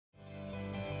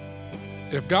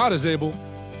If God is able,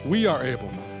 we are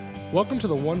able. Welcome to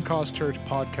the One Cause Church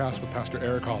podcast with Pastor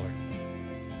Eric Hawley.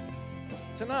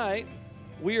 Tonight,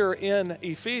 we are in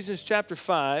Ephesians chapter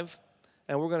 5,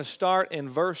 and we're going to start in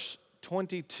verse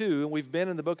 22. We've been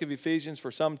in the book of Ephesians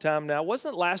for some time now.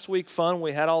 Wasn't last week fun?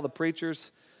 We had all the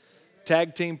preachers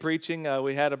tag team preaching.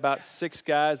 We had about 6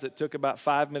 guys that took about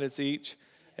 5 minutes each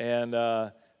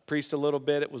and preached a little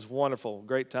bit. It was wonderful.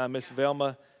 Great time. Miss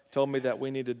Velma told me that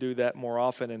we need to do that more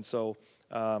often, and so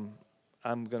I'm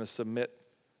going to submit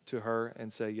to her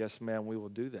and say, yes, ma'am, we will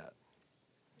do that.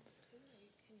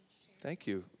 Thank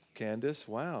you, Candace.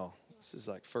 Wow, this is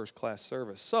like first-class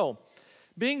service. So,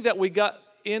 being that we got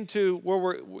into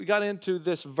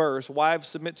this verse, wives,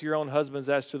 submit to your own husbands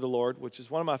as to the Lord, which is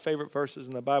one of my favorite verses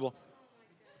in the Bible.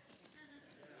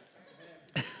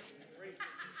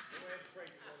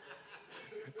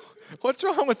 What's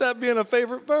wrong with that being a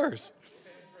favorite verse?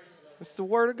 It's the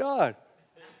Word of God.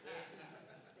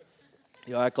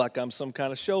 You act like I'm some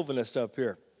kind of chauvinist up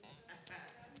here.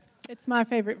 It's my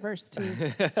favorite verse, too.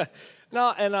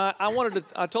 No, and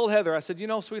I told Heather, I said,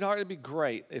 sweetheart, it'd be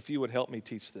great if you would help me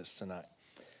teach this tonight.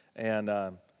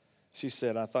 And she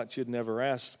said, I thought you'd never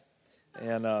ask.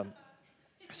 And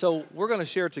so we're going to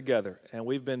share together. And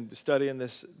we've been studying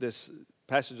this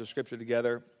passage of Scripture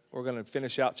together. We're going to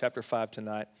finish out chapter 5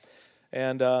 tonight.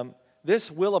 And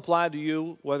this will apply to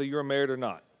you whether you're married or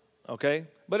not, okay?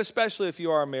 But especially if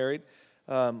you are married.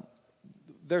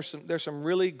 There's some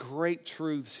really great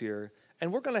truths here,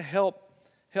 and we're going to help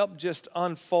just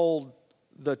unfold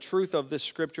the truth of this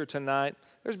scripture tonight.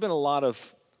 There's been a lot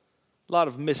of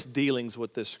misdealings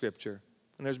with this scripture,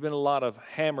 and there's been a lot of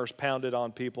hammers pounded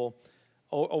on people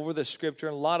over this scripture,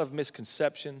 and a lot of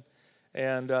misconception.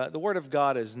 And the Word of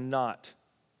God is not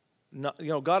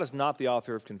God is not the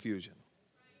author of confusion,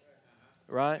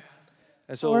 right?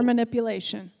 And so Or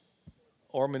manipulation.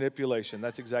 Or manipulation.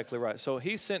 That's exactly right. So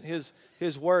he sent his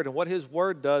word, and what his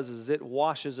word does is it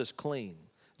washes us clean.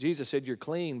 Jesus said, "You're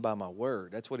clean by my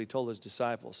word." That's what he told his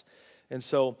disciples. And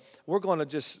so we're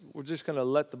just going to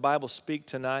let the Bible speak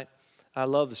tonight. I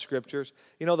love the scriptures.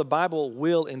 The Bible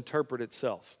will interpret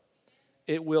itself.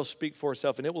 It will speak for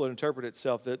itself, and it will interpret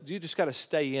itself. That you just got to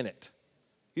stay in it.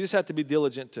 You just have to be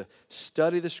diligent to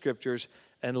study the scriptures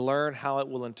and learn how it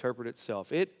will interpret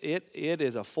itself. It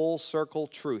is a full circle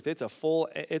truth. It's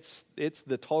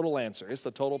the total answer. It's the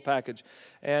total package.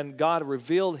 And God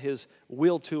revealed his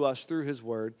will to us through his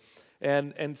word.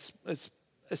 And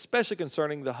especially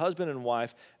concerning the husband and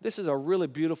wife, this is a really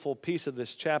beautiful piece of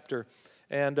this chapter.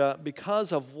 And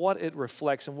because of what it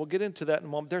reflects, and we'll get into that in a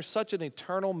moment, there's such an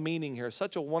eternal meaning here,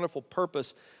 such a wonderful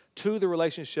purpose to the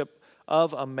relationship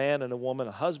of a man and a woman,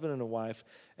 a husband and a wife.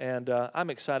 And I'm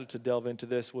excited to delve into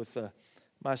this with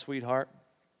my sweetheart.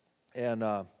 And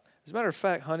as a matter of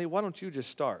fact, honey, why don't you just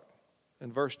start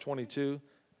in verse 22?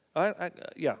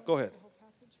 Yeah, go ahead. The whole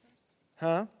passage first?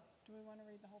 Huh? Do we want to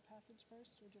read the whole passage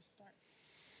first or just start?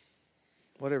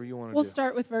 Whatever you want to do. We'll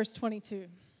start with verse 22.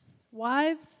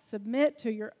 Wives, submit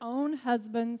to your own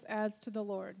husbands as to the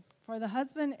Lord. For the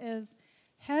husband is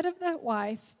head of the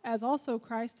wife, as also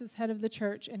Christ is head of the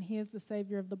church, and he is the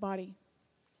Savior of the body.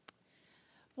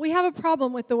 We have a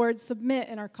problem with the word submit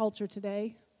in our culture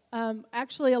today.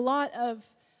 Actually, a lot of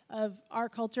our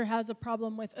culture has a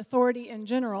problem with authority in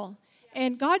general.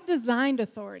 And God designed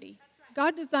authority.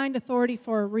 God designed authority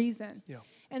for a reason. Yeah.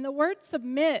 And the word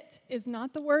submit is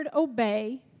not the word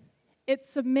obey. It's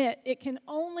submit. It can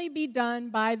only be done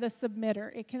by the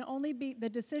submitter. The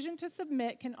decision to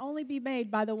submit can only be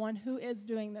made by the one who is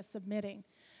doing the submitting.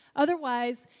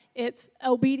 Otherwise, it's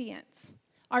obedience.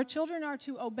 Our children are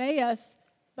to obey us,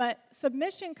 but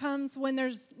submission comes when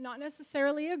there's not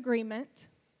necessarily agreement,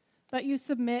 but you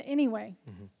submit anyway.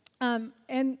 Mm-hmm.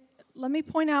 And let me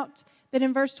point out that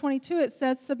in verse 22 it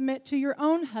says, submit to your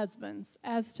own husbands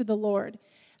as to the Lord.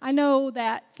 I know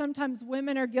that sometimes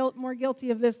women are more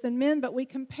guilty of this than men, but we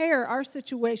compare our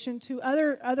situation to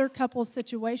other couples'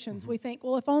 situations. Mm-hmm. We think,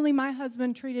 well, if only my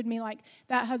husband treated me like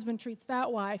that husband treats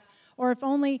that wife, or if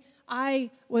only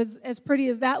I was as pretty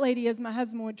as that lady as my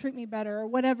husband would treat me better, or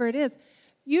whatever it is.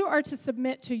 You are to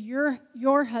submit to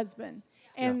your husband,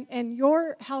 and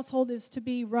your household is to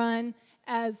be run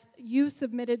as you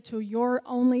submitted to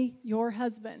your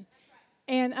husband.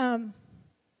 And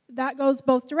that goes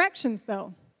both directions,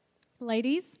 though.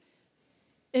 Ladies,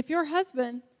 if your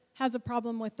husband has a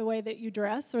problem with the way that you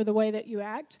dress or the way that you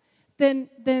act,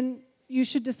 then you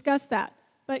should discuss that.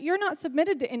 But you're not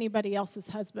submitted to anybody else's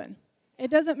husband. It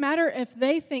doesn't matter if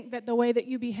they think that the way that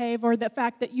you behave or the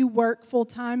fact that you work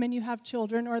full-time and you have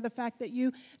children or the fact that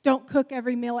you don't cook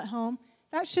every meal at home.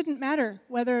 That shouldn't matter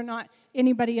whether or not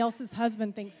anybody else's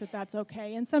husband thinks that that's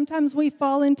okay. And sometimes we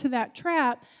fall into that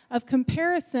trap of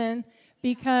comparison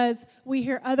because we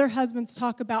hear other husbands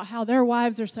talk about how their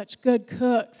wives are such good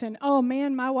cooks. And, oh,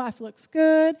 man, my wife looks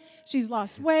good. She's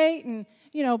lost weight and,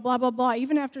 blah, blah, blah.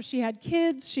 Even after she had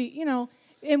kids,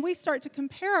 and we start to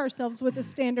compare ourselves with a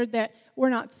standard that we're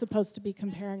not supposed to be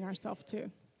comparing ourselves to.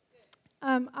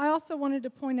 I also wanted to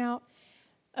point out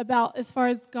about as far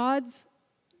as God's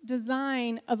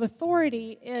design of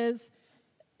authority is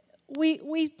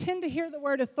we tend to hear the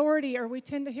word authority or we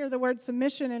tend to hear the word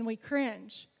submission and we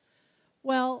cringe.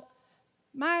 Well,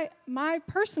 my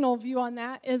personal view on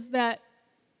that is that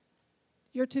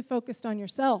you're too focused on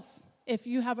yourself if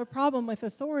you have a problem with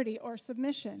authority or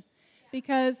submission.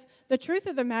 Because the truth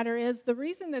of the matter is, the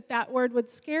reason that word would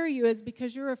scare you is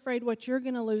because you're afraid what you're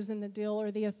going to lose in the deal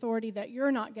or the authority that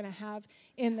you're not going to have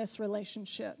in this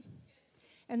relationship.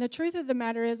 And the truth of the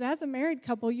matter is, as a married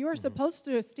couple, you are supposed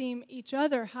to esteem each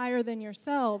other higher than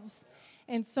yourselves.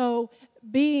 And so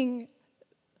being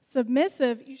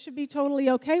submissive, you should be totally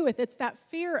okay with. It's that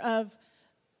fear of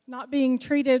not being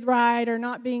treated right or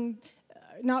not being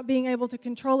able to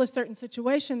control a certain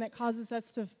situation that causes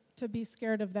us to be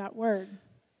scared of that word.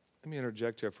 Let me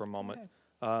interject here for a moment.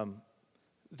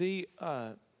 Okay.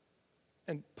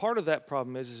 And part of that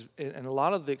problem is, and a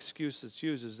lot of the excuse that's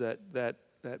used is that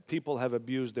people have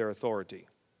abused their authority.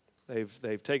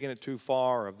 They've taken it too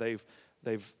far, or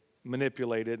they've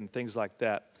manipulated and things like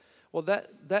that. Well,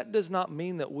 that does not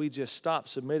mean that we just stop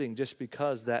submitting just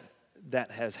because that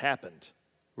has happened,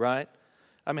 right?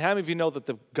 I mean, how many of you know that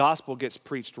the gospel gets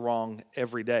preached wrong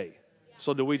every day?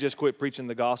 So do we just quit preaching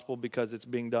the gospel because it's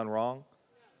being done wrong?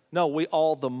 No, we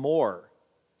all the more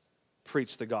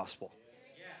preach the gospel.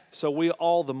 So we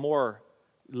all the more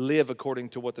live according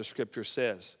to what the Scripture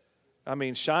says. I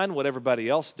mean, shine what everybody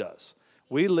else does.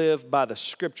 We live by the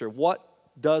Scripture. What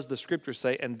does the Scripture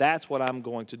say? And that's what I'm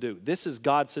going to do. This is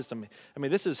God's system. I mean,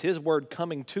 this is His word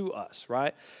coming to us,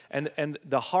 right? And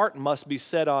the heart must be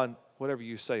set on whatever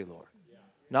you say, Lord.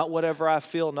 Not whatever I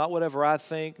feel, not whatever I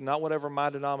think, not whatever my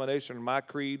denomination, my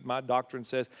creed, my doctrine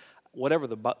says, whatever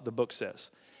the book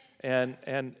says. And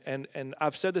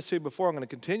I've said this to you before, I'm going to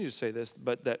continue to say this,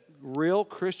 but that real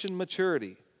Christian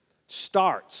maturity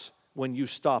starts when you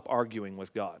stop arguing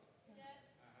with God.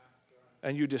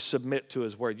 And you just submit to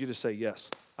His word. You just say, yes,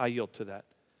 I yield to that.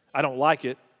 I don't like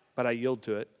it, but I yield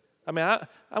to it. I mean,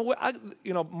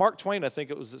 Mark Twain, I think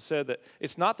it was that said that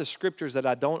it's not the Scriptures that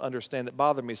I don't understand that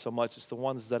bother me so much, it's the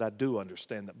ones that I do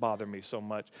understand that bother me so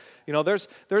much.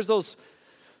 There's those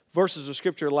verses of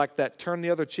Scripture like that turn the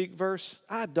other cheek verse.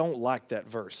 I don't like that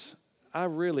verse. I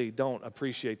really don't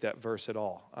appreciate that verse at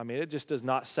all. I mean, it just does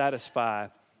not satisfy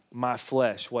my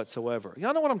flesh whatsoever.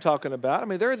 Y'all know what I'm talking about. I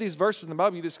mean, there are these verses in the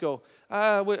Bible you just go,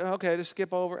 okay, just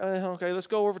skip over. Okay, let's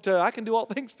go over to I can do all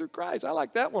things through Christ. I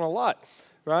like that one a lot,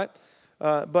 right?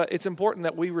 But it's important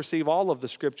that we receive all of the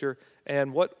Scripture.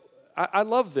 And what I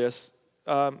love this.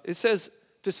 It says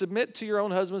to submit to your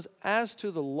own husbands as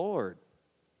to the Lord.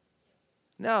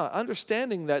 Now,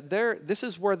 understanding that this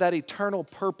is where that eternal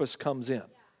purpose comes in.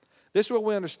 This is where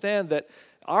we understand that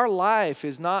our life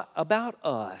is not about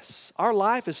us. Our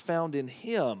life is found in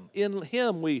Him. In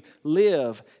Him we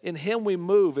live. In Him we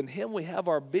move. In Him we have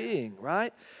our being,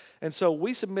 right? And so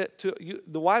we submit to,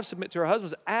 the wives submit to her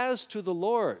husbands as to the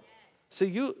Lord. See,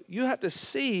 you have to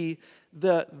see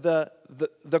the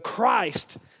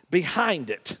Christ behind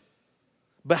it,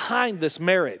 behind this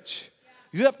marriage.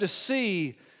 You have to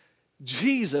see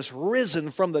Jesus risen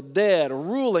from the dead,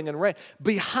 ruling and reigning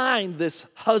behind this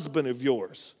husband of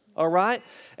yours, all right?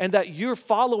 And that you're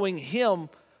following him,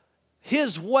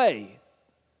 his way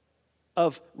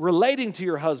of relating to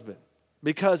your husband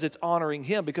because it's honoring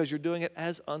him, because you're doing it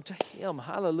as unto him.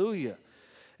 Hallelujah.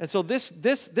 And so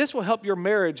this will help your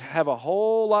marriage have a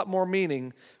whole lot more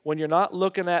meaning when you're not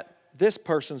looking at this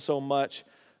person so much,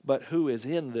 but who is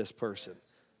in this person.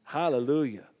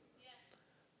 Hallelujah.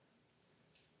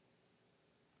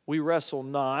 We wrestle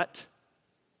not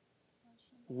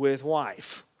with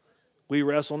wife. We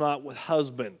wrestle not with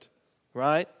husband,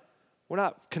 right? We're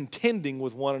not contending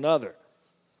with one another.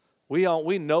 We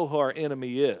know who our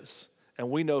enemy is, and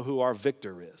we know who our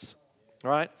victor is,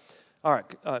 right? All right,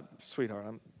 sweetheart,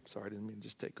 I'm sorry, I didn't mean to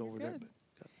just take over there, but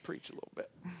got to preach a little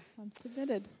bit. I'm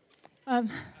submitted.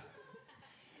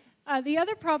 The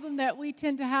other problem that we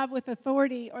tend to have with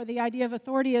authority, or the idea of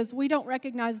authority, is we don't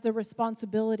recognize the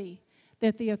responsibility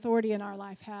that the authority in our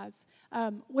life has.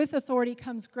 With authority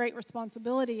comes great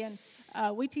responsibility, and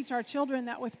we teach our children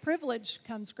that with privilege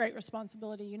comes great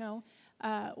responsibility.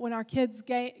 When our kids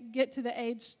get to the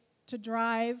age to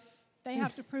drive, they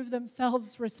have to prove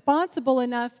themselves responsible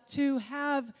enough to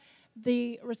have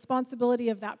the responsibility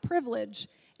of that privilege.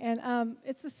 And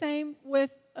it's the same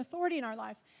with authority in our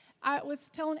life. I was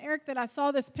telling Eric that I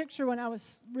saw this picture when I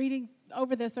was reading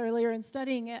over this earlier and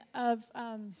studying it of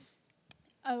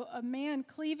a man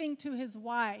cleaving to his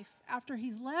wife. After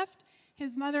he's left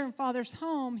his mother and father's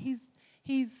home, he's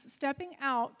stepping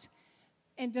out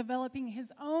and developing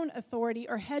his own authority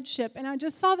or headship. And I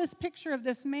just saw this picture of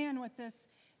this man with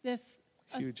this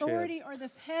Huge authority head. or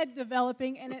this head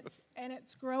developing, and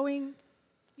it's growing.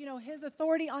 You know, his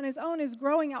authority on his own is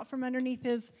growing out from underneath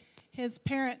his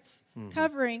parents'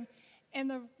 covering. And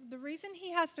the reason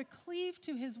he has to cleave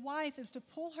to his wife is to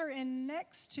pull her in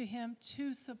next to him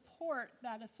to support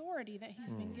that authority that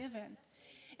he's been given.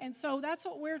 And so that's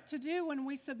what we're to do when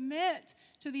we submit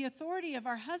to the authority of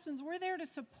our husbands. We're there to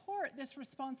support this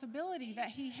responsibility that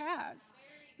he has.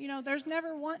 You know, there's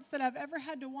never once that I've ever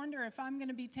had to wonder if I'm going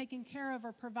to be taken care of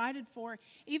or provided for,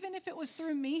 even if it was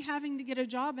through me having to get a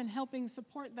job and helping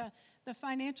support the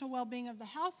financial well-being of the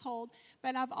household.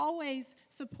 But I've always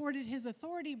supported his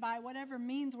authority by whatever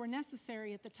means were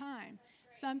necessary at the time.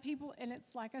 Some people, and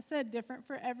it's like I said, different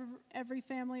for every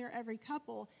family or every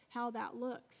couple, how that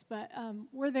looks. But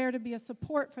we're there to be a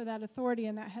support for that authority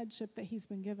and that headship that he's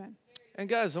been given. And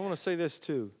guys, I want to say this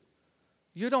too.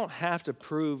 You don't have to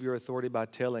prove your authority by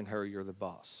telling her you're the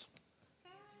boss.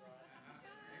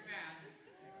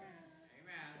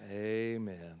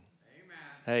 Amen.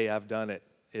 Hey, I've done it.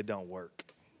 It don't work.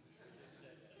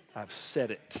 I've said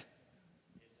it.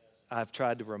 I've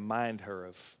tried to remind her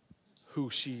of who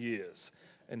she is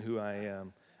and who I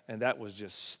am. And that was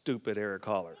just stupid Eric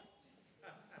Holler.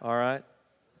 All right?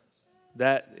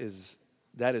 That is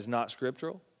not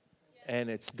scriptural. And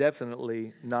it's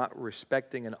definitely not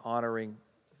respecting and honoring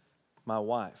my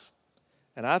wife.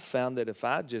 And I've found that if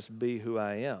I just be who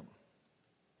I am,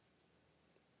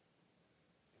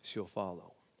 she'll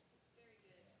follow.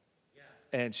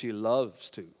 And she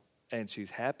loves to, and she's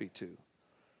happy to.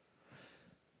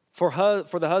 For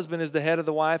the husband is the head of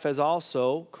the wife, as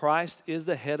also Christ is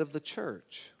the head of the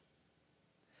church.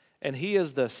 And he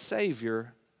is the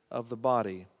Savior of the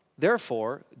body.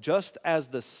 Therefore, just as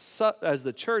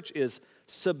the church is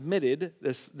submitted,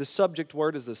 this subject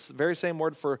word is the very same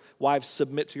word for wives,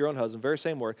 submit to your own husband, very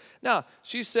same word. Now,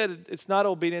 she said it's not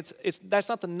obedience. That's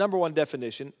not the number one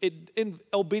definition.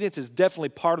 Obedience is definitely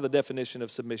part of the definition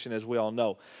of submission, as we all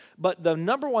know. But the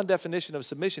number one definition of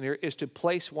submission here is to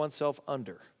place oneself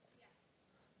under.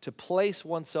 To place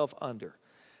oneself under.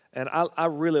 And I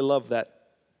really love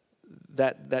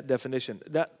that definition.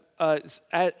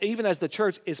 Even as the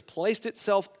church is placed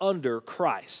itself under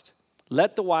Christ,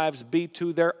 let the wives be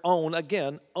to their own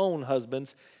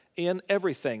husbands in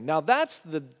everything. Now there's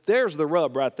the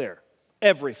rub right there.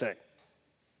 Everything.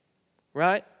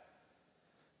 Right?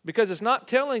 Because it's not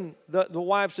telling the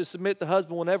wives to submit the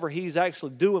husband whenever he's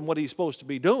actually doing what he's supposed to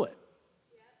be doing.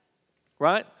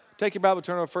 Right? Take your Bible,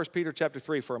 turn over to 1 Peter chapter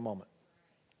 3 for a moment.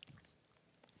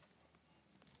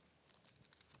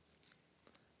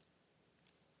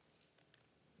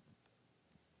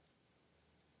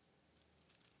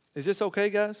 Is this okay,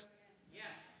 guys? Yes.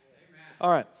 Amen. All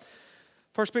right.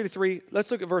 1 Peter 3, let's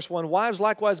look at verse 1. Wives,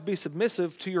 likewise, be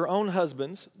submissive to your own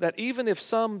husbands, that even if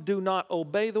some do not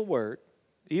obey the word,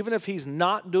 even if he's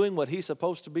not doing what he's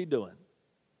supposed to be doing,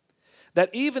 that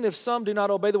even if some do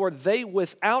not obey the word, they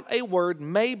without a word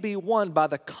may be won by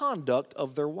the conduct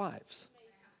of their wives.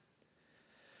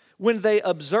 When they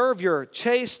observe your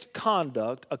chaste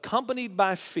conduct, accompanied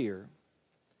by fear,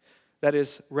 that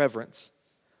is reverence,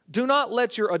 do not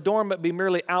let your adornment be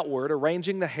merely outward,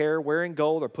 arranging the hair, wearing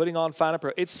gold, or putting on fine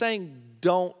apparel. It's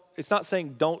not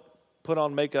saying don't put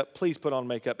on makeup, please put on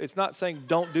makeup. It's not saying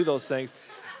don't do those things.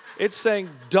 It's saying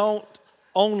don't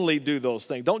only do those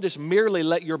things. Don't just merely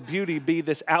let your beauty be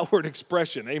this outward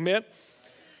expression. Amen?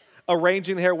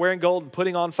 Arranging the hair, wearing gold, and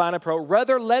putting on fine apparel.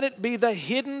 Rather, let it be the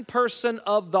hidden person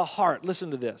of the heart.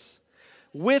 Listen to this.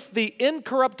 With the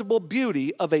incorruptible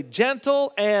beauty of a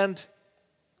gentle and,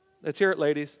 let's hear it,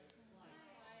 ladies,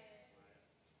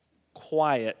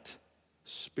 quiet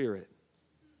spirit.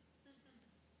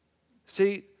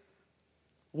 See,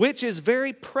 which is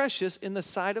very precious in the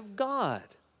sight of God.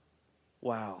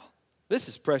 Wow. This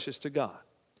is precious to God.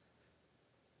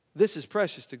 This is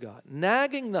precious to God.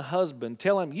 Nagging the husband,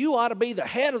 tell him, you ought to be the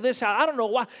head of this house. I don't know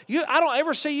why. I don't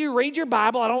ever see you read your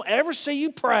Bible. I don't ever see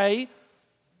you pray.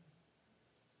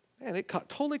 Man, it got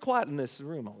totally quiet in this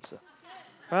room all of a sudden.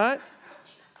 Right?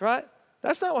 Right?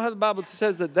 That's not how the Bible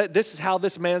says that this is how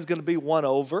this man's going to be won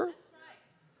over.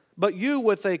 But you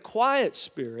with a quiet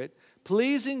spirit,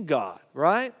 pleasing God,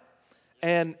 right?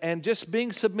 And just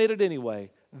being submitted anyway.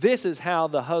 This is how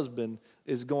the husband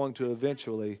is going to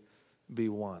eventually be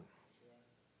won.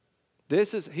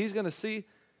 He's going to see,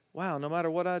 wow, no matter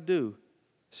what I do,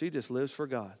 she just lives for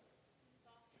God.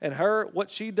 And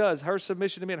what she does, her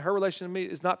submission to me and her relation to me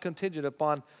is not contingent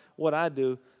upon what I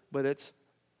do, but it's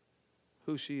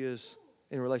who she is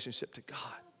in relationship to God.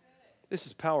 This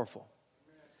is powerful.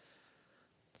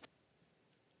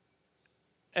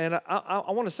 And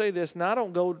I want to say this. Now, I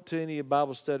don't go to any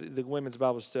Bible study, the women's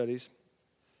Bible studies.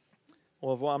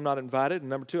 Well, if I'm not invited, and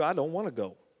number two, I don't want to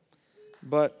go.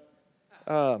 But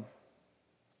I'm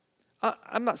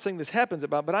not saying this happens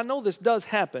about, but I know this does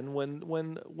happen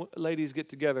when ladies get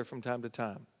together from time to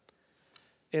time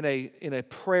in a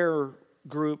prayer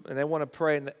group, and they want to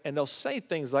pray, and they'll say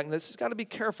things like this. You've got to be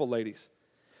careful, ladies.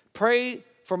 Pray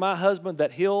for my husband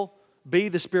that he'll be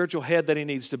the spiritual head that he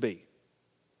needs to be.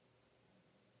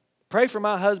 Pray for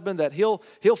my husband that he'll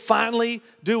finally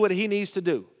do what he needs to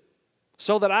do,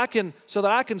 so that I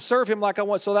can serve him like I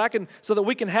want, so that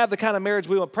we can have the kind of marriage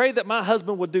we want. Pray that my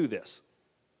husband would do this.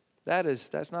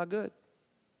 That's not good.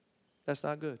 That's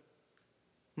not good.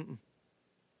 Mm-mm.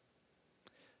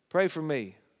 Pray for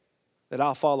me that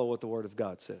I'll follow what the Word of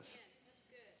God says,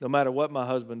 no matter what my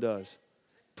husband does.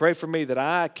 Pray for me that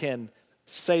I can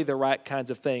say the right kinds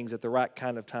of things at the right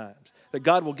kind of times, that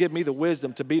God will give me the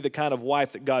wisdom to be the kind of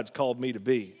wife that God's called me to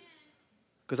be,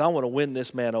 because I want to win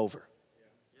this man over.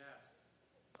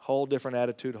 Whole different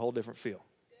attitude, whole different feel.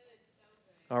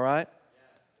 All right?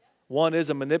 One is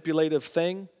a manipulative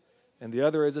thing, and the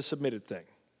other is a submitted thing.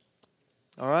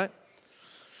 All right?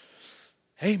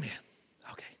 Amen.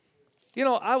 Okay. You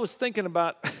know, I was thinking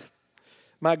about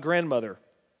my grandmother,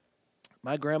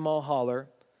 my Grandma Holler,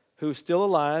 who's still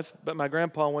alive, but my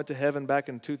grandpa went to heaven back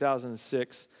in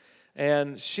 2006.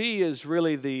 And she is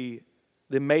really the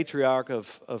matriarch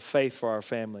of faith for our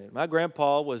family. My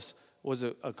grandpa was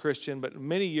a Christian, but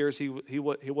many years he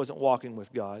wasn't walking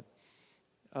with God.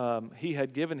 He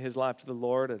had given his life to the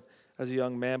Lord as a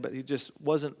young man, but he just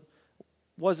wasn't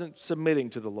submitting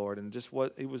to the Lord, and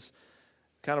he was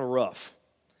kind of rough.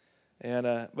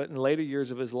 And but in later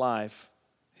years of his life,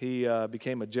 he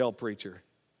became a jail preacher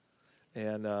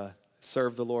and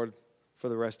served the Lord for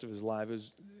the rest of his life. He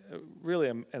was really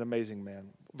an amazing man,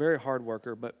 very hard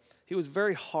worker, but he was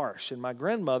very harsh. And my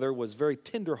grandmother was very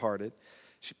tenderhearted.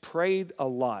 She prayed a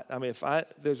lot. I mean,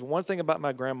 there's one thing about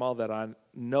my grandma that I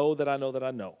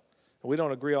know. And we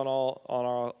don't agree on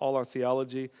all our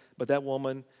theology, but that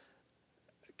woman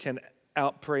can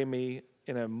outpray me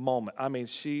in a moment. I mean,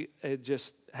 she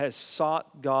just has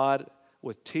sought God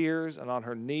with tears and on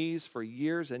her knees for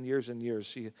years and years and years.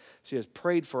 She has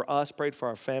prayed for us, prayed for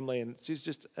our family, and she's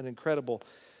just an incredible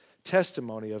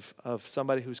testimony of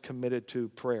somebody who's committed to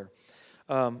prayer.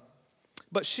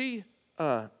 But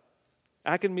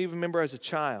I can even remember as a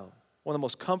child, one of the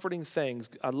most comforting things,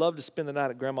 I'd love to spend the night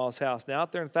at Grandma's house. Now,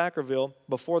 out there in Thackerville,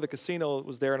 before the casino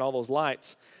was there and all those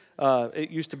lights,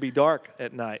 it used to be dark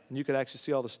at night, and you could actually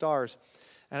see all the stars.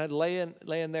 And I'd lay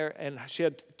in there, and she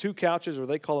had two couches, or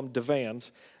they call them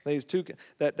divans. These two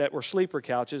that were sleeper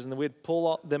couches, and then we'd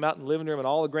pull them out in the living room, and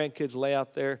all the grandkids lay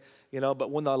out there, you know. But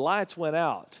when the lights went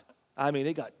out, I mean,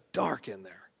 it got dark in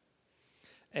there.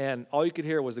 And all you could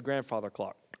hear was the grandfather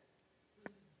clock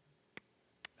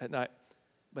at night.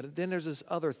 But then there's this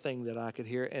other thing that I could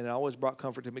hear, and it always brought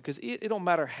comfort to me, because it don't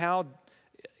matter how,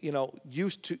 you know,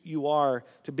 used to you are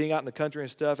to being out in the country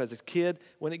and stuff. As a kid,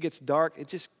 when it gets dark,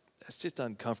 it's just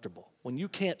uncomfortable. When you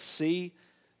can't see,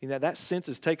 you know, that sense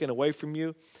is taken away from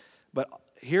you. But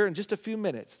here in just a few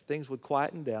minutes, things would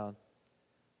quieten down,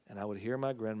 and I would hear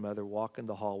my grandmother walk in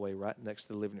the hallway right next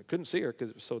to the living room. Couldn't see her because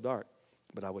it was so dark,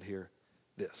 but I would hear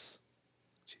this.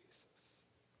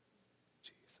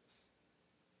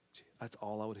 That's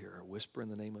all I would hear her whisper in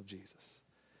the name of Jesus.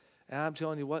 And I'm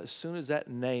telling you what, as soon as that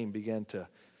name began to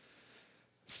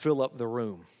fill up the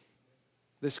room,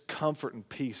 this comfort and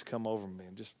peace come over me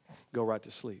and just go right to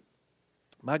sleep.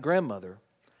 My grandmother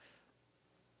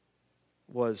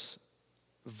was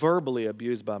verbally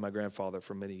abused by my grandfather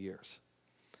for many years.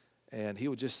 And he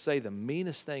would just say the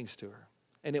meanest things to her,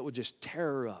 and it would just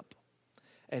tear her up.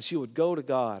 And she would go to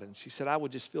God, and she said, I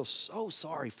would just feel so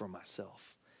sorry for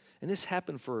myself. And this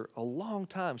happened for a long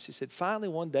time. She said, finally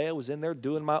one day I was in there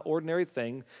doing my ordinary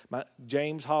thing.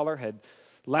 James Holler had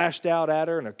lashed out at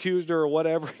her and accused her or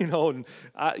whatever, and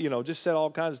I, just said all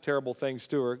kinds of terrible things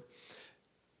to her.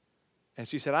 And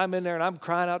she said, I'm in there and I'm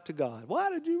crying out to God. Why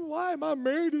am I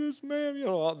married to this man?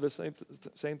 All the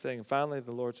same thing. And finally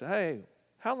the Lord said, hey,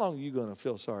 how long are you going to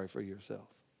feel sorry for yourself?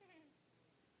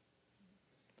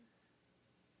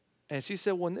 And she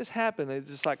said, when this happened,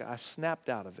 it's just like I snapped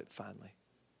out of it finally.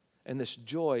 And this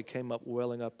joy came up,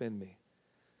 welling up in me.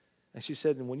 And she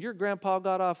said, and when your grandpa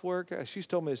got off work, she's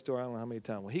told me this story, I don't know how many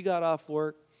times. When he got off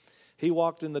work, He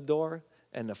walked in the door,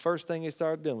 and the first thing he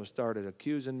started doing was started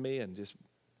accusing me and just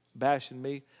bashing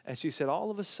me. And she said,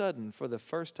 all of a sudden, for the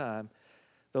first time,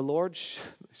 she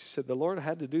said, the Lord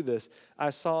had to do this. I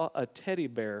saw a teddy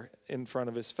bear in front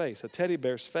of his face, a teddy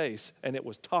bear's face, and it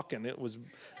was talking.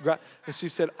 And she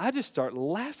said, I just start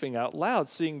laughing out loud,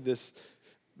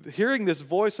 hearing this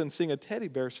voice and seeing a teddy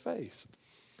bear's face.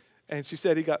 And she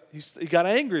said, he got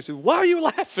angry. He said, why are you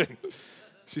laughing?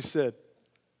 She said,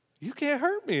 you can't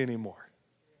hurt me anymore.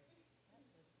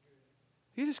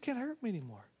 You just can't hurt me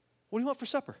anymore. What do you want for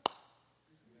supper?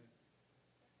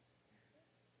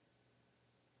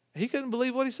 He couldn't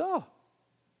believe what he saw.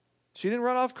 She didn't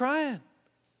run off crying.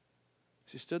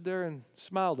 She stood there and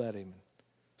smiled at him and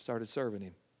started serving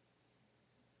him.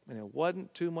 And it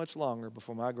wasn't too much longer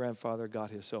before my grandfather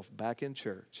got himself back in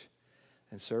church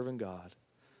and serving God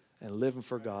and living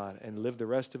for God and lived the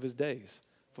rest of his days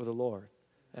for the Lord.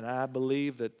 And I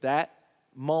believe that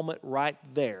moment right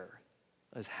there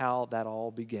is how that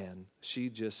all began. She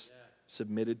just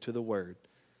submitted to the word,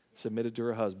 submitted to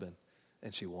her husband,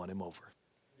 and she won him over.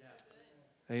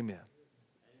 Amen.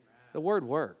 The word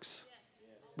works,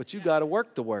 but you got to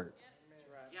work the word.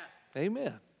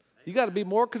 Amen. You got to be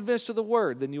more convinced of the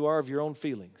word than you are of your own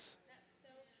feelings,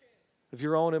 of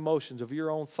your own emotions, of your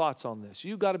own thoughts on this.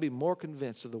 You got to be more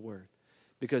convinced of the word,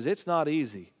 because it's not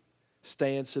easy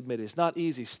staying submitted. It's not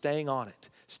easy staying on it,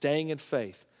 staying in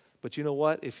faith. But you know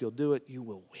what? If you'll do it, you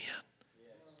will win.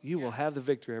 You will have the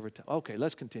victory every time. Okay,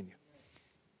 let's continue.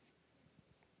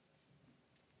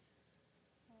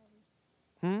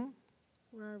 Where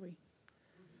are we?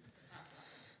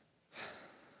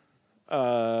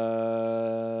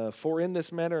 For in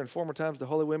this manner in former times the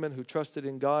holy women who trusted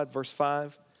in God, verse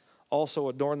 5, also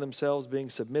adorned themselves, being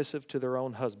submissive to their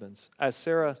own husbands. As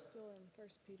Sarah... Still in 1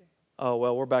 Peter. Oh,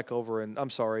 well, we're back over in... I'm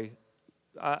sorry.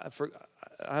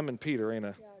 I'm in Peter, ain't I?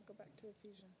 Yeah, go back to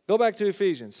Ephesians. Go back to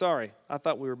Ephesians. Sorry. I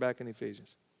thought we were back in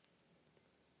Ephesians.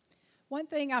 One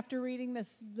thing after reading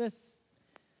this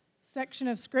section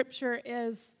of Scripture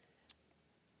is,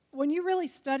 when you really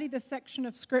study this section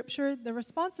of Scripture, the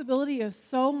responsibility is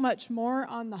so much more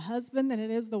on the husband than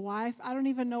it is the wife. I don't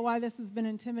even know why this has been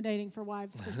intimidating for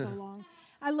wives for so long.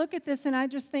 I look at this and I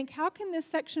just think, how can this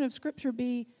section of Scripture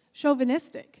be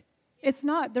chauvinistic? It's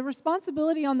not. The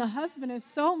responsibility on the husband is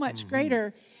so much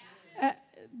greater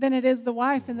than it is the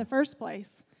wife in the first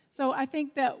place. So I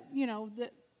think that,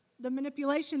 the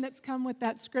manipulation that's come with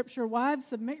that Scripture, wives,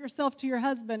 submit yourself to your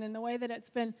husband, in the way that it's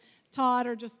been taught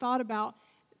or just thought about,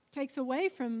 takes away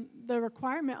from the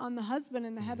requirement on the husband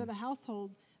and the head of the household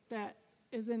that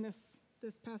is in this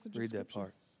passage Read of Scripture. that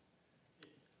part.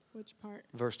 Which part?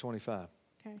 Verse 25.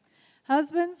 Okay.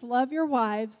 Husbands, love your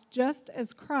wives just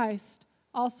as Christ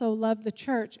also loved the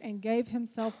church and gave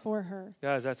himself for her,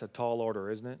 Guys, that's a tall order,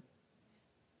 isn't it?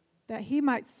 that he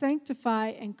might sanctify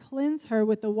and cleanse her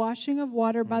with the washing of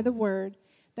water by the word,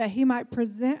 that he might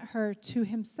present her to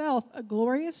himself a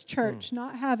glorious church,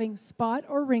 not having spot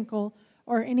or wrinkle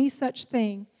or any such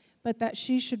thing, but that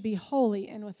she should be holy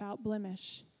and without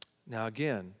blemish. Now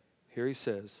again, here he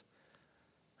says,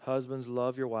 husbands,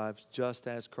 love your wives just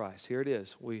as Christ. Here it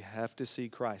is. We have to see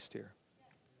Christ here.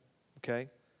 Okay?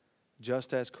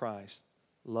 Just as Christ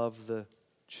loved the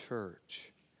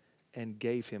church and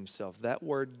gave himself. That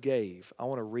word gave, I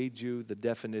want to read you the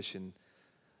definition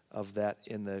of that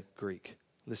in the Greek.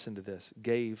 Listen to this.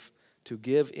 Gave, to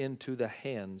give into the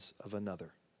hands of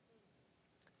another.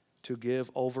 To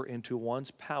give over into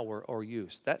one's power or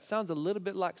use. That sounds a little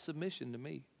bit like submission to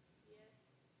me.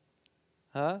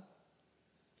 Huh?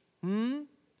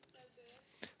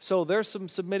 So there's some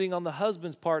submitting on the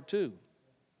husband's part too.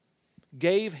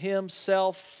 Gave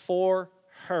himself for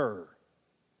her.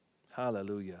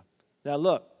 Hallelujah. Now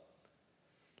look,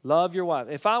 love your wife.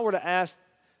 If I were to ask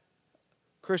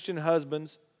Christian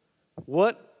husbands,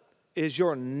 what is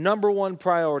your number one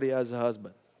priority as a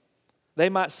husband? They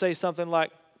might say something like,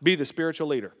 be the spiritual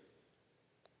leader.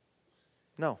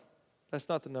 No, that's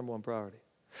not the number one priority.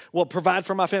 Well, provide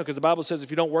for my family, because the Bible says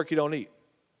if you don't work, you don't eat.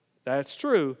 That's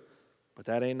true, but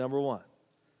that ain't number one.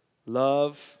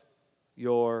 Love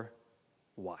your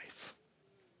wife.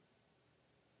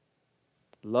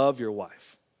 Love your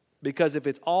wife. Because if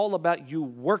it's all about you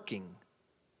working,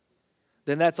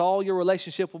 then that's all your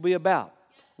relationship will be about.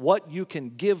 What you can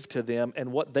give to them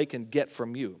and what they can get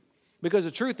from you. Because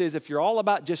the truth is, if you're all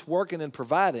about just working and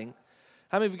providing,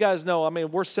 how many of you guys know,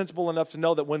 we're sensible enough to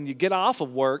know that when you get off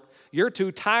of work, you're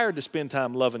too tired to spend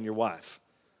time loving your wife.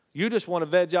 You just want to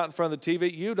veg out in front of the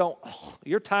TV.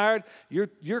 You're tired.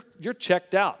 You're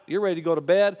checked out. You're ready to go to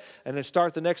bed and then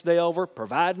start the next day over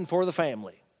providing for the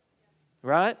family.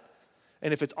 Right?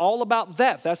 And if it's all about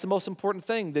that, if that's the most important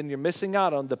thing, then you're missing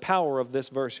out on the power of this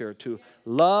verse here to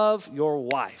love your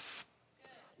wife.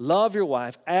 Love your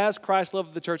wife as Christ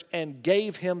loved the church and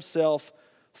gave himself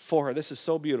for her. This is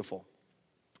so beautiful.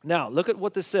 Now, look at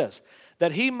what this says.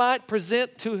 That he might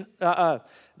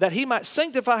that he might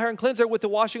sanctify her and cleanse her with the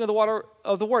washing of the water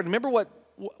of the word. Remember what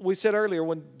we said earlier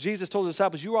when Jesus told his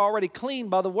disciples, you are already clean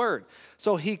by the word.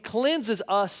 So he cleanses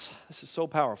us. This is so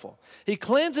powerful. He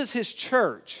cleanses his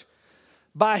church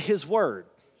by his word.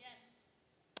 Yes.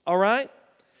 All right?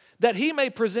 That he may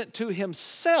present to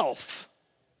himself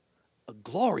a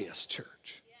glorious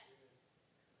church. Yes.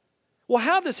 Well,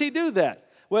 how does he do that?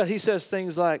 Well, he says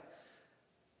things like,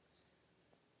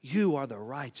 you are the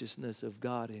righteousness of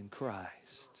God in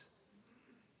Christ.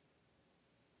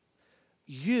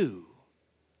 You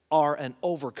are an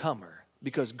overcomer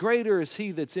because greater is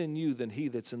he that's in you than he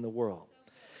that's in the world.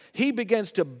 He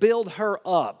begins to build her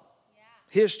up,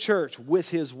 his church, with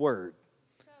his word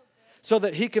so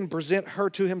that he can present her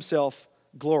to himself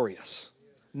glorious,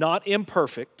 not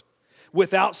imperfect,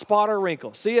 without spot or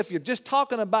wrinkle. See, if you're just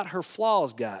talking about her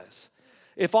flaws, guys,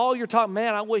 if all you're talking,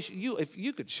 man, I wish if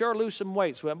you could sure lose some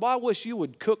weight. Boy, I wish you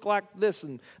would cook like this,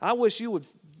 and I wish you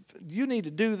need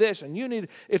to do this, and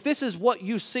if this is what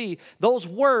you see, those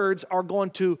words are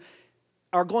going to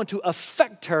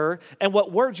affect her, and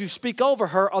what words you speak over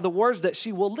her are the words that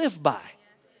she will live by.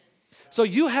 So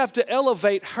you have to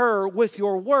elevate her with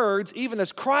your words, even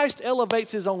as Christ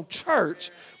elevates his own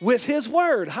church with his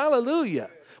word. Hallelujah.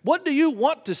 What do you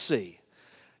want to see?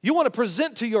 You want to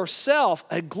present to yourself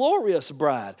a glorious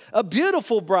bride, a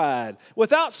beautiful bride,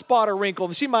 without spot or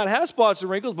wrinkle. She might have spots and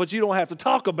wrinkles, but you don't have to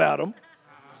talk about them.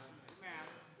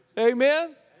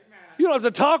 Amen? You don't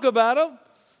have to talk about them.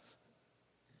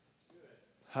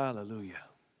 Hallelujah.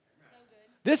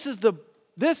 This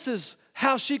is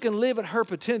how she can live at her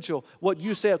potential, what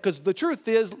you said. Because the truth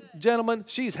is, gentlemen,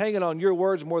 she's hanging on your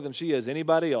words more than she is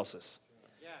anybody else's.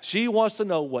 She wants to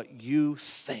know what you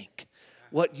think.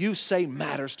 What you say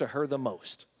matters to her the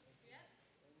most.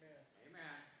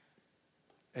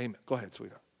 Amen. Go ahead,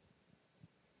 sweetheart.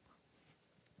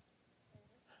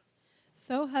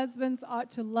 So husbands ought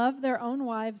to love their own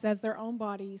wives as their own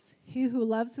bodies. He who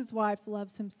loves his wife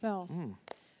loves himself.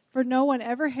 For no one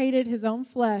ever hated his own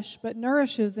flesh, but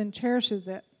nourishes and cherishes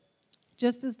it,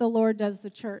 just as the Lord does the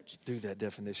church. Do that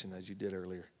definition as you did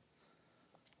earlier.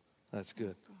 That's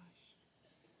good. Oh, gosh.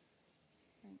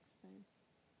 Thanks, babe.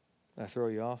 Did I throw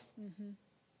you off? Mm-hmm.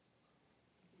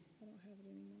 I don't have it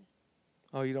anymore.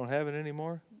 Oh, you don't have it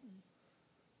anymore?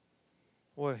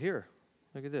 Well, here,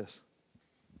 look at this.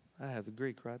 I have the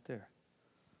Greek right there.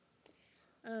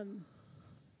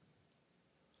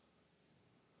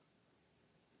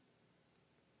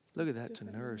 Look at that, to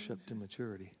nourish up to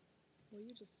maturity. Well,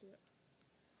 you just do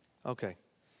it. Okay.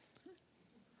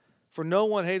 For no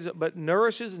one hates it, but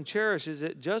nourishes and cherishes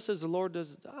it, just as the Lord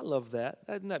does. I love that.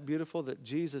 Isn't that beautiful that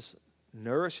Jesus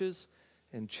nourishes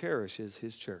and cherishes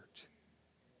his church?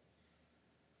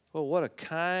 Well, what a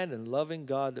kind and loving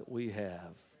God that we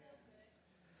have.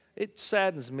 It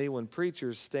saddens me when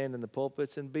preachers stand in the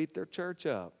pulpits and beat their church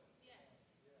up.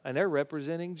 And they're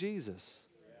representing Jesus.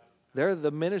 They're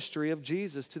the ministry of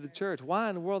Jesus to the church. Why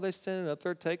in the world are they standing up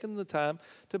there taking the time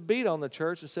to beat on the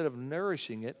church instead of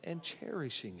nourishing it and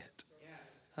cherishing it?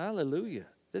 Hallelujah.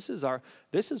 This is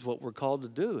what we're called to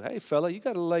do. Hey, fella, you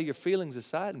got to lay your feelings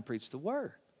aside and preach the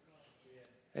word.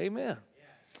 Amen.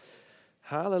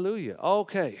 Hallelujah.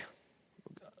 Okay.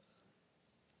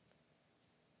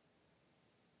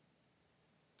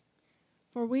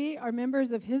 For we are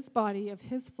members of his body, of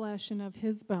his flesh, and of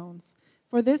his bones.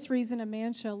 For this reason, a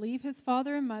man shall leave his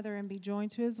father and mother and be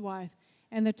joined to his wife,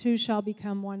 and the two shall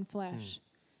become one flesh.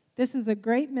 This is a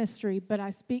great mystery, but I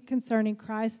speak concerning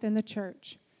Christ and the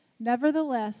church.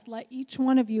 Nevertheless, let each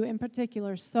one of you in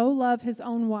particular so love his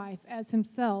own wife as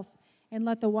himself, and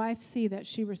let the wife see that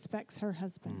she respects her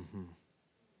husband. Mm-hmm.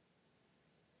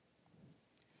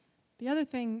 The other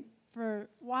thing for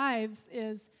wives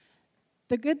is,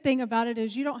 the good thing about it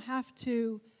is you don't have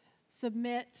to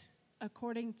submit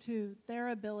according to their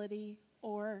ability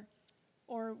or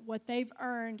what they've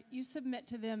earned. You submit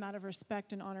to them out of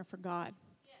respect and honor for God.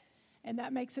 Yes. And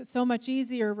that makes it so much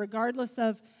easier, regardless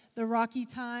of the rocky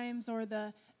times or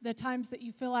the times that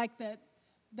you feel like that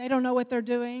they don't know what they're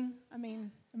doing. I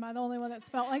mean, am I the only one that's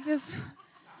felt like this?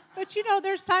 But,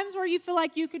 there's times where you feel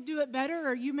like you could do it better,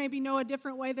 or you maybe know a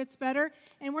different way that's better.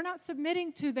 And we're not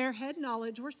submitting to their head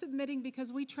knowledge. We're submitting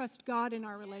because we trust God in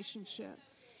our relationship.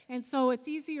 And so it's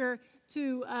easier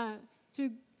to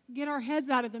get our heads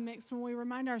out of the mix when we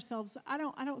remind ourselves, I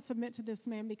don't submit to this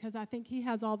man because I think he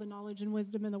has all the knowledge and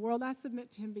wisdom in the world. I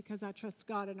submit to him because I trust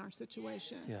God in our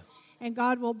situation. Yeah. And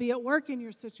God will be at work in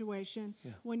your situation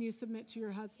when you submit to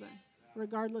your husband,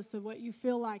 regardless of what you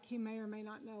feel like he may or may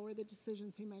not know or the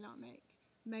decisions he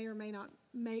may or may not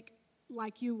make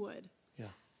like you would. Yeah.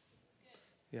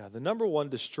 Yeah. The number one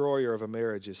destroyer of a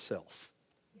marriage is self.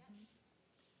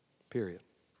 Period.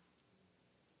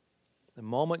 The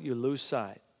moment you lose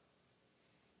sight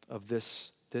of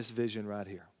this vision right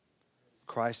here,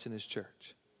 Christ and his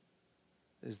church,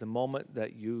 is the moment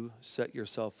that you set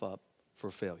yourself up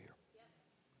for failure.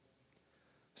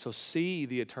 So see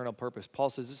the eternal purpose. Paul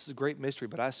says this is a great mystery,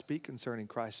 but I speak concerning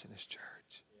Christ and his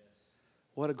church.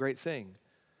 What a great thing.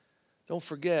 Don't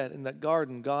forget, in that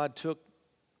garden, God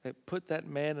put that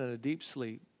man in a deep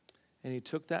sleep, and he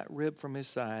took that rib from his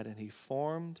side, and he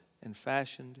formed and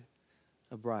fashioned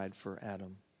a bride for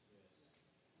Adam.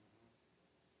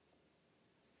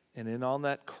 And then on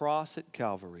that cross at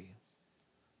Calvary,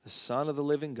 the Son of the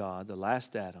living God, the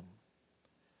last Adam,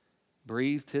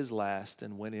 breathed his last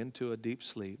and went into a deep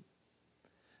sleep.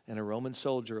 And a Roman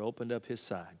soldier opened up his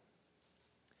side.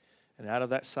 And out of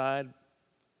that side,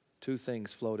 two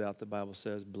things flowed out, the Bible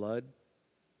says, blood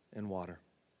and water.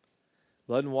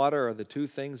 Blood and water are the two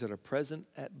things that are present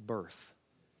at birth.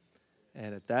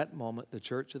 And at that moment, the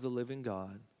church of the living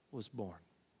God was born.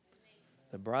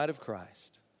 The bride of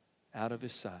Christ out of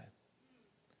his side.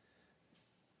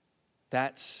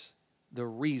 That's the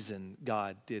reason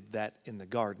God did that in the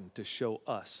garden, to show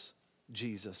us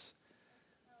Jesus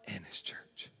and his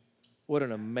church. What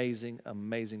an amazing,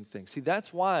 amazing thing. See,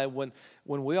 that's why when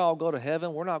we all go to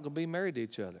heaven, we're not going to be married to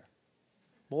each other.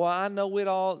 Boy, I know we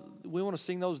want to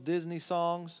sing those Disney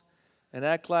songs and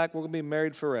act like we're going to be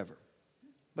married forever.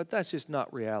 But that's just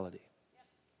not reality.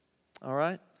 All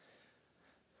right?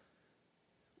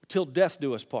 Till death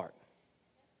do us part.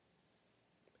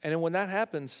 And then when that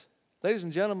happens, ladies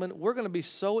and gentlemen, we're going to be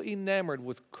so enamored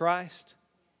with Christ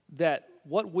that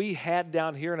what we had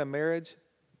down here in a marriage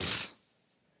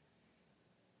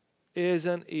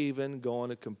isn't even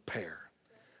going to compare.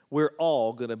 We're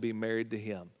all going to be married to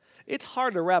him. It's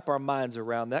hard to wrap our minds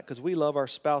around that because we love our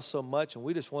spouse so much and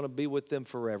we just want to be with them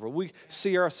forever. We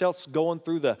see ourselves going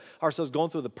through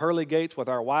the pearly gates with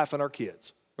our wife and our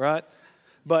kids, right?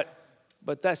 But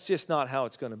that's just not how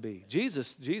it's going to be.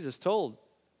 Jesus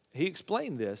he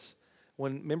explained this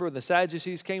remember the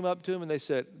Sadducees came up to him and they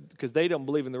said, because they don't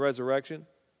believe in the resurrection,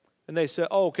 and they said,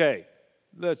 okay,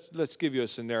 let's give you a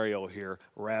scenario here,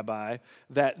 Rabbi,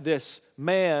 that this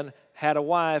man had a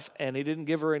wife and he didn't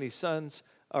give her any sons,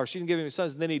 or she didn't give him any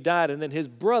sons, and then he died, and then his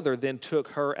brother then took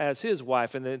her as his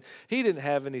wife, and then he didn't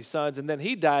have any sons, and then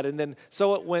he died, and then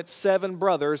so it went 7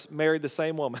 brothers married the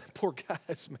same woman. Poor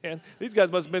guys, man. These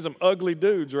guys must have been some ugly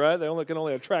dudes, right? They can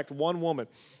only attract one woman.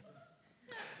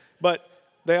 But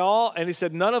and he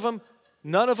said none of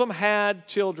them had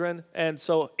children, and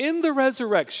so in the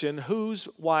resurrection, whose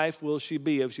wife will she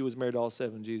be if she was married to all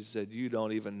 7? Jesus said, you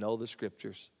don't even know the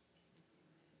scriptures.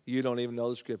 You don't even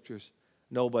know the scriptures.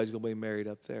 Nobody's going to be married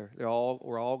up there. We're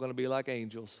all going to be like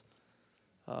angels.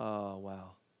 Oh,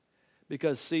 wow.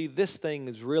 Because, see, this thing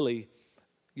is really,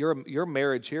 your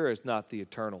marriage here is not the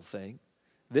eternal thing.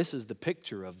 This is the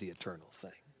picture of the eternal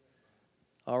thing.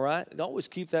 All right? Always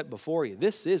keep that before you.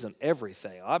 This isn't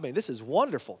everything. I mean, this is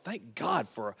wonderful. Thank God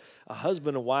for a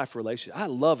husband and wife relationship. I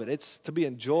love it. It's to be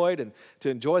enjoyed and to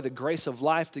enjoy the grace of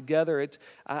life together.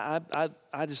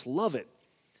 I just love it.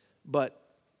 But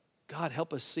God,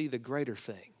 help us see the greater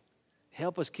thing.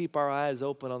 Help us keep our eyes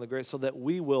open on the great so that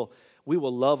we will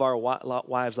love our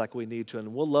wives like we need to,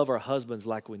 and we'll love our husbands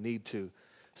like we need to,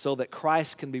 so that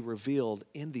Christ can be revealed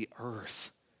in the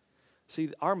earth.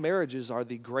 See, our marriages are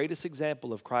the greatest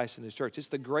example of Christ and his church. It's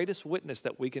the greatest witness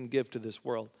that we can give to this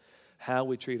world, how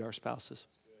we treat our spouses,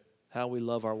 how we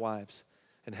love our wives,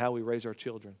 and how we raise our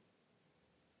children.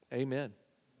 Amen.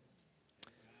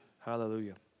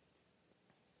 Hallelujah.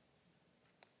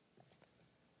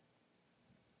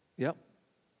 Yep.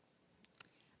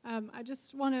 I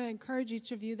just want to encourage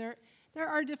each of you. There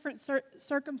are different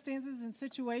circumstances and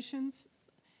situations.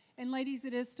 And ladies,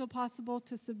 it is still possible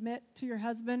to submit to your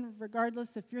husband,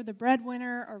 regardless if you're the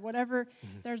breadwinner or whatever.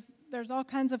 Mm-hmm. There's all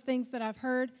kinds of things that I've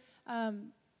heard.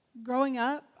 Growing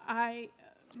up,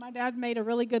 my dad made a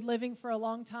really good living for a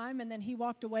long time, and then he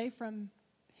walked away from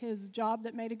his job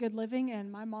that made a good living,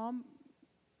 and my mom,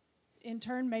 in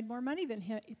turn, made more money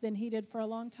than he did for a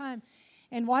long time.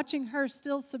 And watching her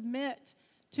still submit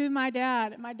to my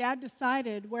dad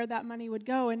decided where that money would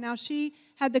go. And now she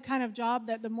had the kind of job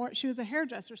that she was a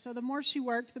hairdresser. So the more she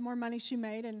worked, the more money she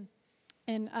made.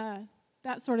 And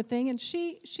that sort of thing. And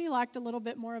she liked a little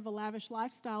bit more of a lavish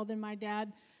lifestyle than my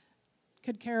dad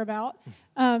could care about.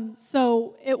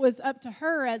 So it was up to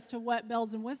her as to what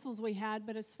bells and whistles we had.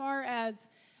 But as far as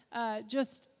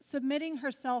just submitting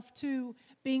herself to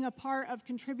being a part of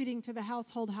contributing to the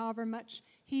household, however much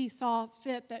he saw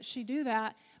fit that she do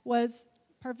that, was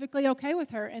perfectly okay with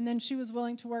her. And then she was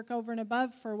willing to work over and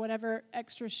above for whatever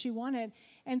extras she wanted.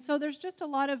 And so there's just a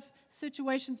lot of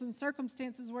situations and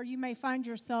circumstances where you may find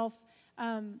yourself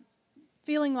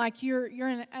feeling like you're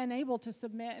unable to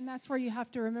submit, and that's where you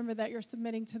have to remember that you're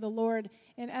submitting to the Lord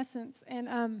in essence.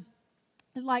 And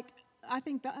like I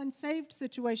think the unsaved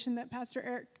situation that Pastor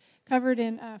Eric covered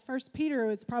in 1 Peter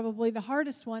was probably the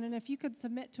hardest one. And if you could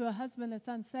submit to a husband that's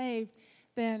unsaved,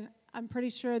 then I'm pretty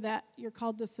sure that you're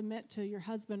called to submit to your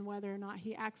husband whether or not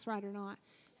he acts right or not.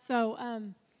 So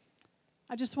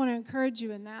I just want to encourage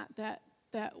you in that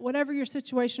whatever your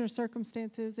situation or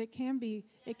circumstances, it can be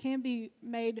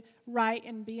made right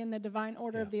and be in the divine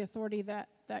order of the authority that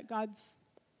God's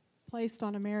placed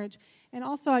on a marriage. And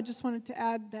also I just wanted to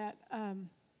add that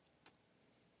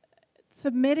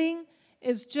submitting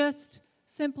is just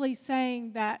simply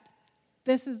saying that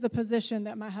this is the position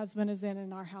that my husband is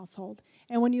in our household.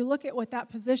 And when you look at what that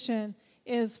position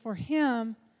is for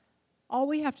him, all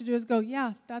we have to do is go,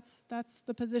 yeah, that's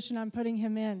the position I'm putting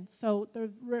him in. So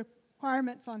the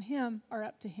requirements on him are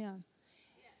up to him.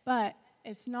 But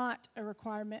it's not a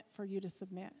requirement for you to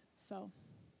submit. So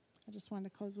I just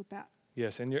wanted to close with that.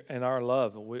 Yes, and our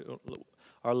love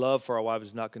for our wives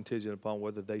is not contingent upon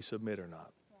whether they submit or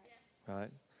not.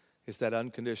 Right? It's that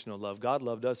unconditional love. God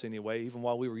loved us anyway, even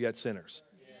while we were yet sinners.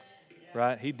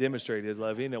 Right? He demonstrated his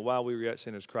love. Even while we were yet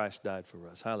sinners, Christ died for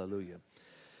us. Hallelujah.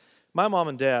 My mom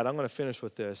and dad, I'm going to finish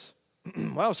with this.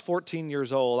 When I was 14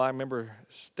 years old, I remember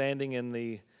standing in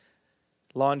the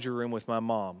laundry room with my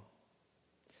mom.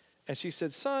 And she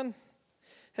said, "Son,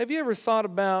 have you ever thought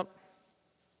about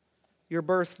your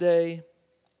birthday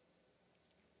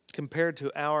compared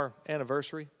to our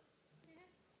anniversary?"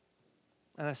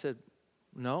 And I said,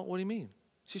 "No, what do you mean?"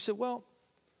 She said, "Well,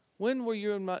 when were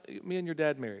me and your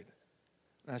dad married?"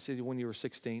 And I said, "When you were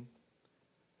 16.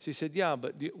 She said, "Yeah,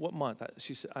 but what month?"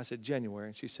 I said, "January."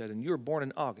 And she said, "And you were born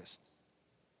in August."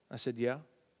 I said, "Yeah."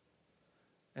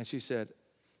 And she said,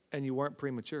 "And you weren't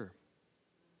premature."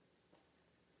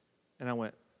 And I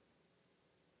went,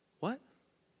 "What?"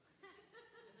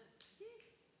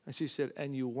 And she said,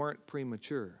 "And you weren't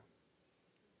premature.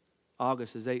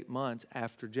 August is 8 months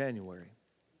after January."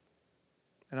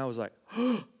 And I was like,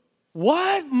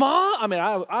 "What, Mom?" I mean,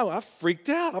 I freaked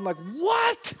out. I'm like,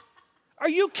 "What? Are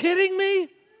you kidding me?"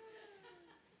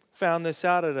 Found this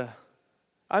out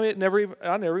I never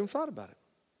even thought about it.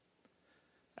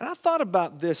 And I thought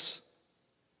about this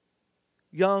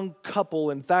young couple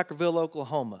in Thackerville,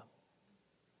 Oklahoma,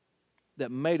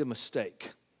 that made a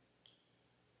mistake.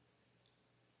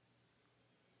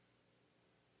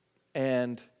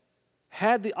 And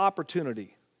had the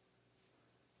opportunity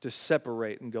to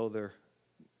separate and go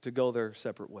their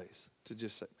separate ways, to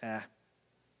just say,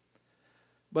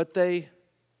 But they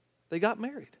got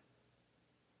married.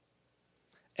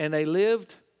 And they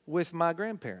lived with my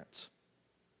grandparents.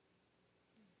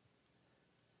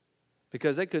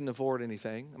 Because they couldn't afford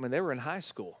anything. I mean, they were in high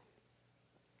school.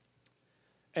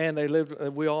 And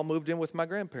we all moved in with my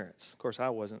grandparents. Of course, I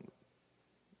wasn't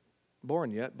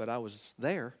born yet, but I was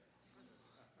there.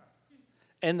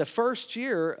 And the first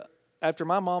year after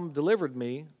my mom delivered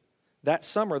me, that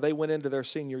summer they went into their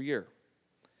senior year.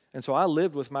 And so I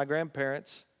lived with my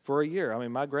grandparents for a year. I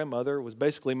mean, my grandmother was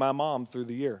basically my mom through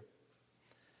the year.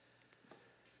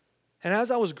 And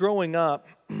as I was growing up,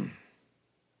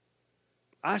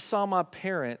 I saw my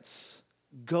parents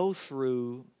go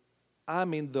through,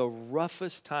 the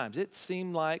roughest times. It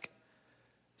seemed like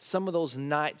some of those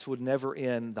nights would never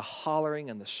end, the hollering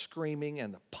and the screaming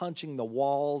and the punching the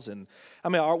walls. And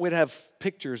we'd have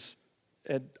pictures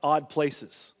at odd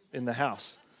places in the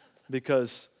house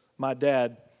because my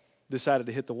dad decided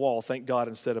to hit the wall, thank God,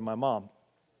 instead of my mom.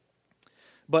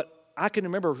 But I can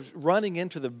remember running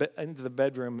into the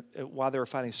bedroom while they were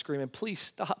fighting, screaming, "Please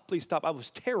stop, please stop." I was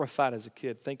terrified as a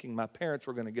kid, thinking my parents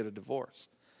were going to get a divorce.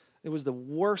 It was the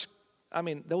worst.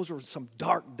 Those were some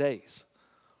dark days.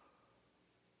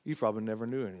 You probably never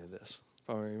knew any of this.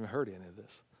 Probably even heard any of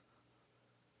this.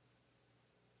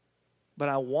 But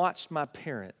I watched my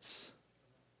parents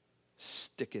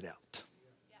stick it out.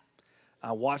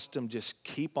 I watched them just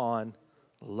keep on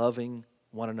loving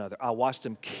one another. I watched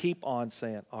them keep on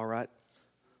saying, "All right,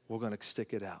 we're going to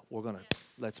stick it out.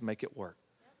 Let's make it work.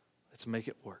 Let's make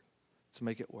it work. Let's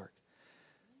make it work."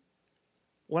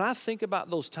 When I think about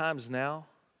those times now,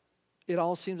 it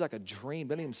all seems like a dream. It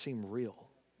doesn't even seem real.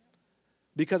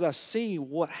 Because I see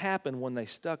what happened when they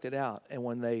stuck it out and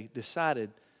when they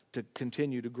decided to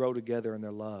continue to grow together in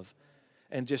their love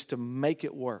and just to make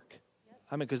it work.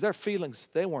 I mean, because their feelings,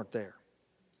 they weren't there.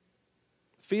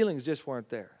 Feelings just weren't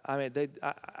there. I mean,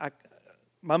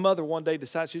 my mother one day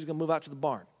decided she was going to move out to the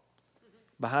barn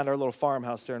behind our little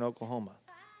farmhouse there in Oklahoma.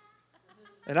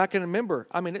 And I can remember,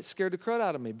 I mean, it scared the crud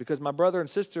out of me because my brother and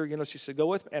sister, you know, she said, go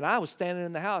with me. And I was standing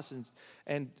in the house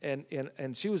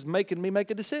and she was making me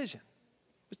make a decision.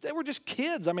 They were just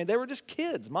kids. I mean, they were just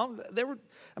kids. Mom,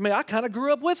 I kind of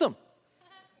grew up with them.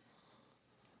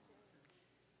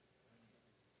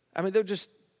 I mean, they're just,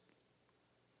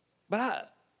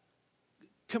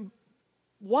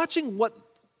 watching what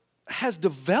has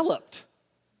developed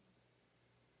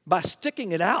by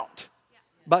sticking it out,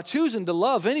 by choosing to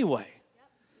love anyway,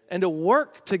 and to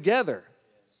work together,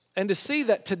 and to see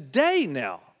that today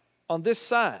now, on this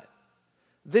side,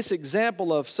 this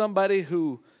example of somebody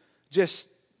who just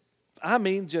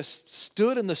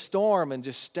stood in the storm and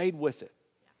just stayed with it.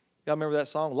 Y'all remember that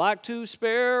song? Like two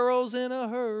sparrows in a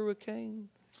hurricane,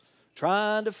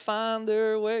 trying to find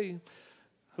their way.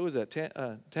 Who was that?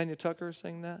 Tanya Tucker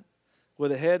sang that?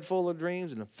 With a head full of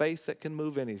dreams and a faith that can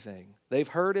move anything. They've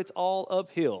heard it's all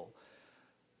uphill,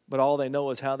 but all they know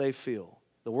is how they feel.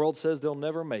 The world says they'll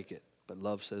never make it, but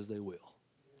love says they will.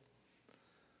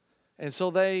 And so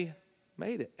they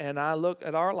made it. And I look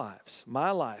at our lives,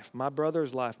 my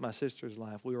brother's life, my sister's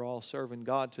life. We were all serving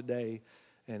God today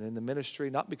and in the ministry,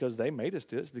 not because they made us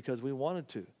do it, it's because we wanted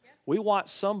to. Yep. We watched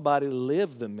somebody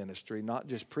live the ministry, not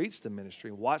just preach the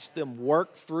ministry. Watch them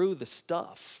work through the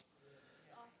stuff.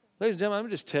 Awesome. Ladies and gentlemen, let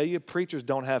me just tell you, preachers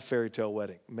don't have fairy tale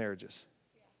marriages.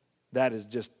 Yeah. That is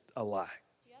just a lie.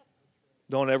 Yep.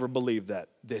 Don't ever believe that.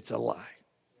 It's a lie.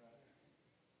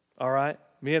 All right?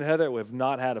 Me and Heather, we have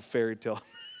not had a fairy tale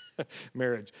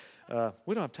marriage.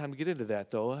 We don't have time to get into that,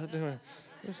 though.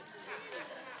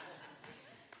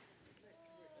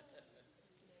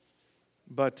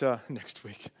 But next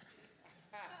week.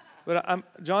 But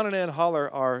John and Ann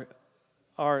Holler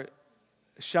are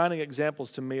shining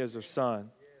examples to me as their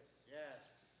son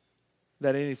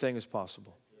that anything is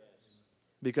possible.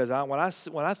 Because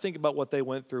when I think about what they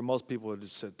went through, most people would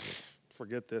have said,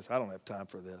 forget this. I don't have time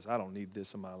for this. I don't need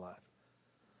this in my life.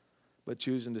 But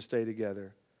choosing to stay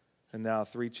together, and now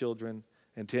 3 children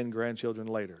and 10 grandchildren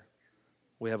later,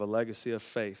 we have a legacy of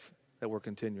faith that we're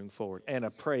continuing forward. And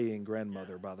a praying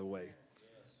grandmother, by the way.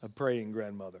 A praying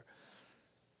grandmother.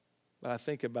 But I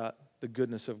think about the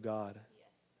goodness of God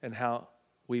and how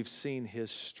we've seen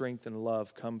His strength and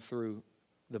love come through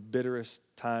the bitterest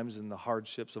times and the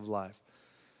hardships of life,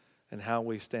 and how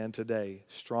we stand today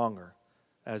stronger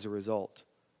as a result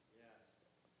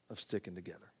of sticking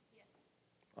together.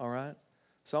 All right?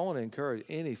 So I want to encourage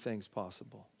anything's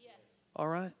possible. All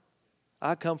right?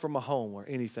 I come from a home where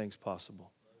anything's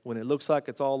possible. When it looks like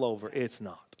it's all over, it's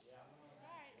not.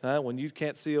 When you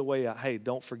can't see a way out, hey,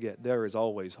 don't forget, there is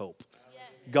always hope.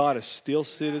 God is still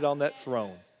seated on that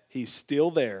throne. He's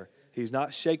still there. He's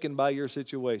not shaken by your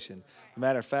situation. As a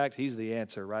matter of fact, He's the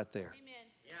answer right there.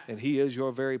 And He is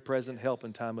your very present help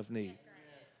in time of need.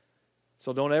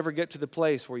 So don't ever get to the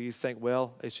place where you think,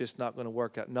 well, it's just not going to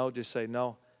work out. No, just say,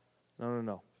 no.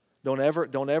 Don't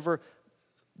ever,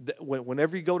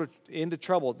 whenever you go into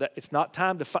trouble, it's not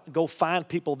time to go find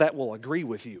people that will agree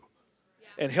with you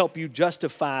and help you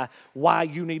justify why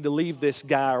you need to leave this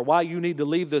guy or why you need to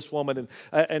leave this woman,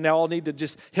 and they all need to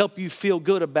just help you feel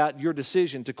good about your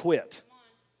decision to quit.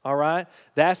 All right?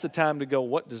 That's the time to go,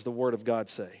 what does the Word of God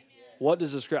say? What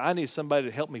does the Scripture? I need somebody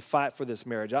to help me fight for this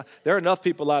marriage. There are enough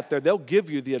people out there, they'll give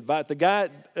you the advice. The guy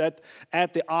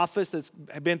at the office that's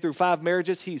been through 5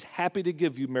 marriages, he's happy to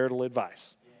give you marital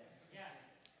advice.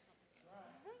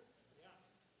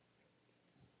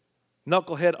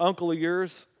 Knucklehead uncle of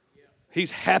yours,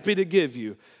 he's happy to give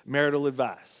you marital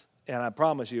advice. And I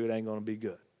promise you it ain't going to be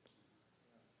good.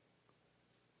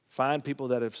 Find people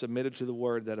that have submitted to the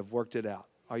Word, that have worked it out.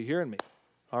 Are you hearing me?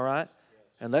 All right?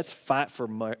 And let's fight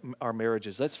for our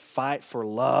marriages. Let's fight for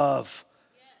love.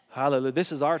 Hallelujah.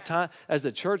 This is our time as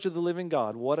the church of the living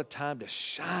God. What a time to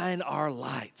shine our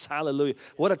lights. Hallelujah.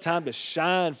 What a time to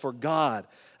shine for God.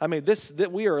 I mean,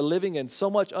 that we are living in so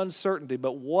much uncertainty,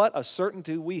 but what a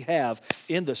certainty we have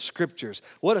in the Scriptures.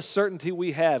 What a certainty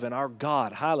we have in our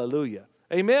God. Hallelujah.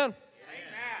 Amen? Amen.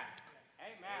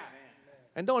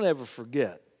 And don't ever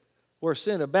forget, where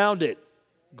sin abounded,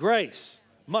 grace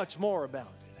much more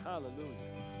abounded. Hallelujah.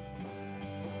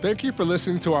 Thank you for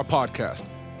listening to our podcast.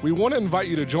 We want to invite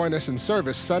you to join us in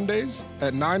service Sundays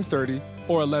at 9:30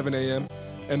 or 11 a.m.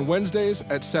 and Wednesdays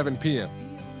at 7 p.m.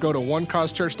 Go to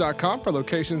onecausechurch.com for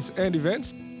locations and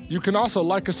events. You can also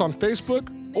like us on Facebook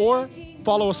or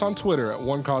follow us on Twitter at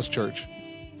One Cause Church.